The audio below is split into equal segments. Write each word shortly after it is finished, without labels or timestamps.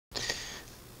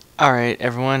Alright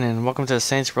everyone, and welcome to the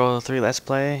Saints Row 3 Let's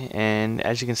Play. And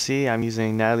as you can see, I'm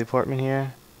using Natalie Portman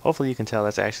here. Hopefully you can tell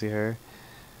that's actually her.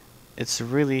 It's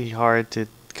really hard to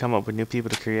come up with new people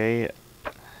to create.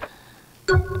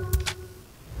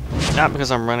 Not because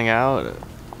I'm running out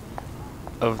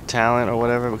of talent or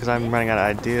whatever, because I'm running out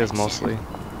of ideas mostly.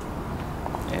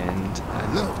 And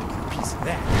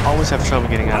I always have trouble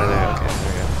getting out of there. Okay,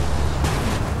 there we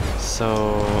go.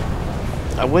 So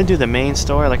I would do the main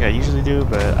story like I usually do,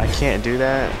 but I can't do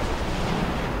that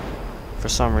for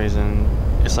some reason.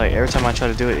 It's like every time I try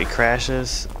to do it, it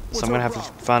crashes. So I'm gonna have to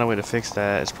find a way to fix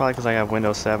that. It's probably because I have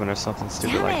Windows 7 or something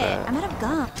stupid like that. I'm out of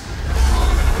gum.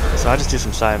 So I just do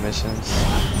some side missions.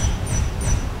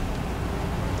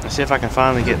 Let's see if I can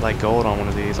finally get like gold on one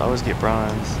of these. I always get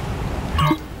bronze.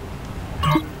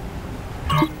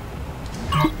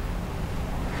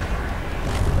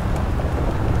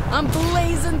 I'm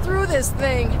blazing through this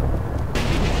thing.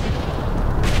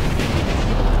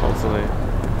 Hopefully.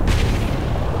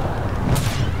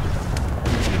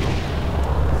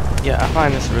 Yeah, I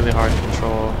find this really hard to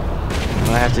control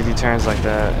when I have to do turns like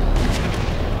that.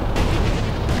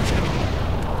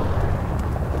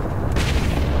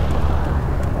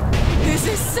 This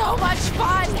is so much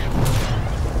fun.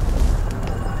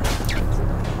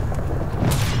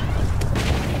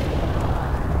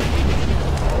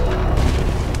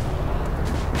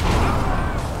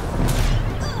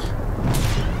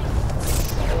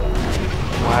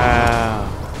 Wow.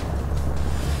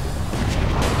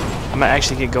 I might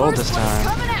actually get gold this time.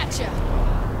 Coming at you.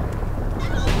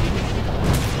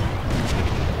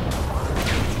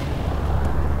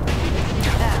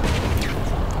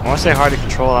 When I say hard to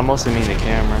control, I mostly mean the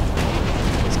camera.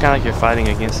 It's kind of like you're fighting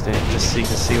against it, just so you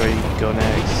can see where you can go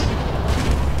next.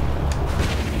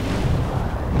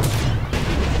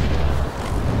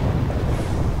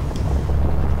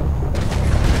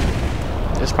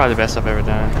 It's probably the best I've ever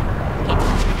done.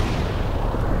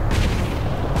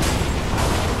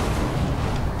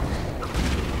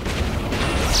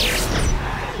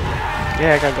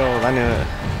 Yeah, I got gold. I knew it.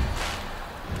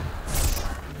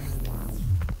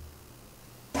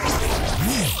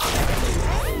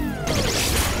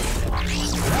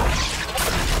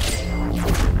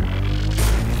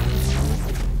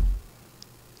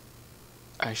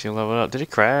 I actually leveled up. Did it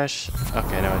crash?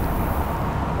 Okay, no.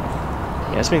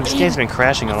 Yeah, this game's been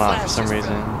crashing a lot for some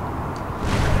reason.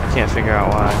 I can't figure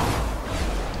out why.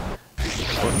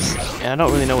 Whoops. Yeah, I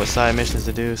don't really know what side missions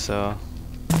to do, so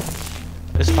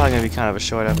this is probably gonna be kind of a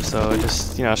short episode,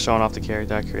 just showing off the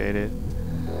character I created.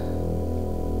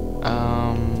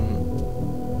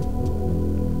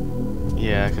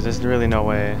 Yeah, because there's really no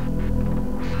way.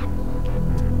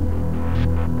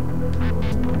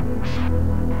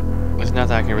 There's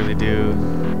nothing I can really do.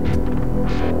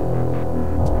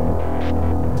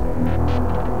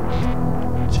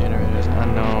 Generators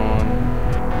unknown.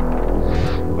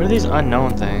 What are these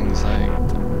unknown things? Like,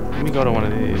 let me go to one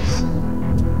of these.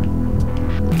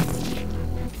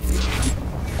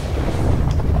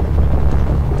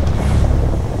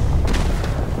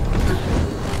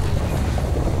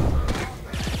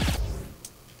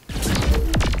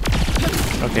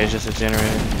 Okay, it's just a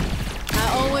generator. I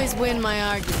always win my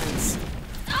arguments.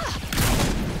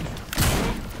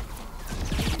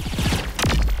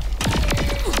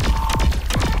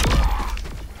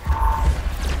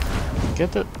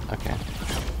 Get the... Okay.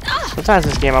 Sometimes in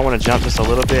this game I want to jump just a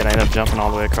little bit and I end up jumping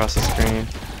all the way across the screen.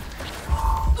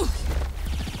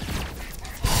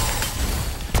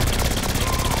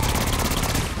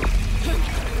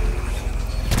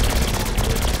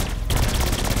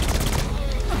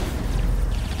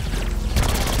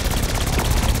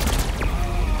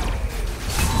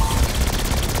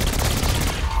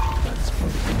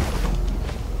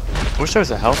 I wish there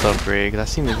was a health upgrade, because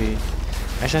I seem to be...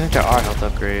 Actually, I think there are health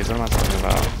upgrades. What am I talking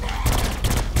about?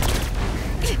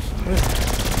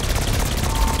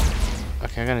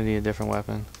 Okay, I'm gonna need a different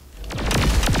weapon.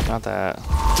 Not that.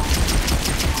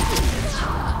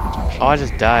 Oh, I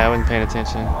just died. I wasn't paying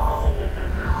attention.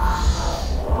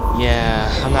 Yeah,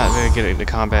 I'm not very good at the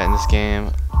combat in this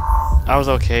game. I was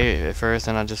okay at first,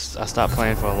 and I stopped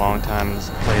playing for a long time and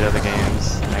just played other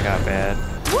games, and I got bad.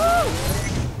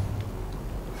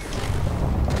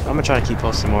 I'm gonna try to keep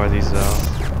posting more of these though.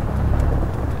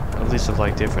 At least of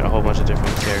like a whole bunch of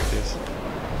different characters.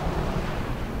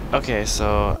 Okay,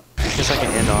 so I guess I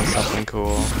can end on something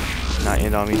cool. Not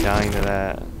end on me dying to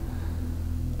that.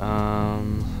 I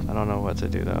don't know what to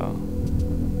do though.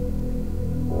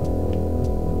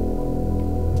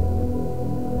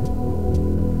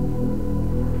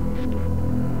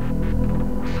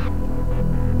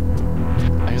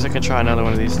 I guess I can try another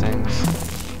one of these things.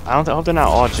 I hope they're not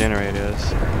all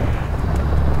generators.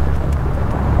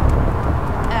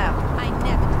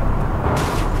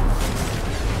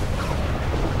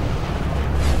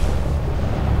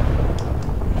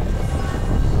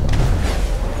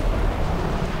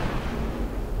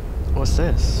 What's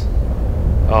this?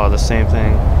 Oh, the same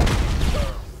thing.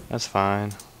 That's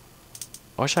fine.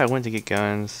 I wish I went to get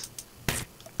guns.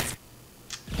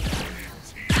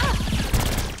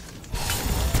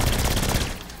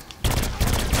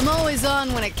 I'm always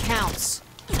on when it counts.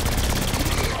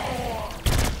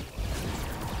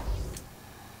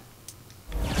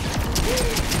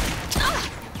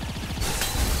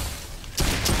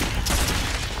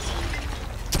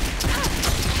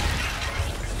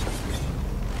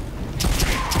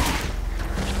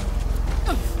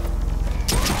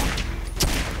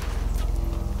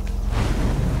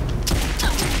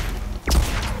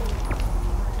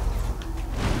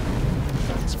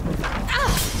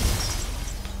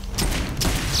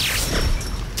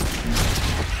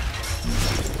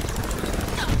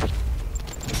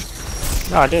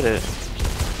 No, I did it.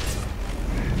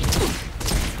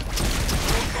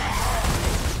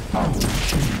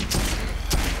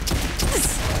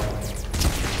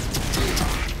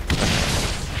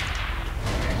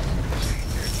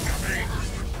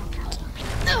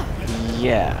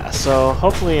 Yeah, so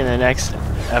hopefully in the next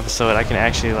episode I can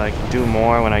actually like do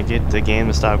more when I get the game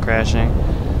to stop crashing.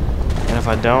 And if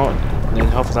I don't, then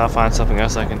hopefully I'll find something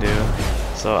else I can do.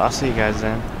 So I'll see you guys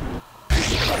then.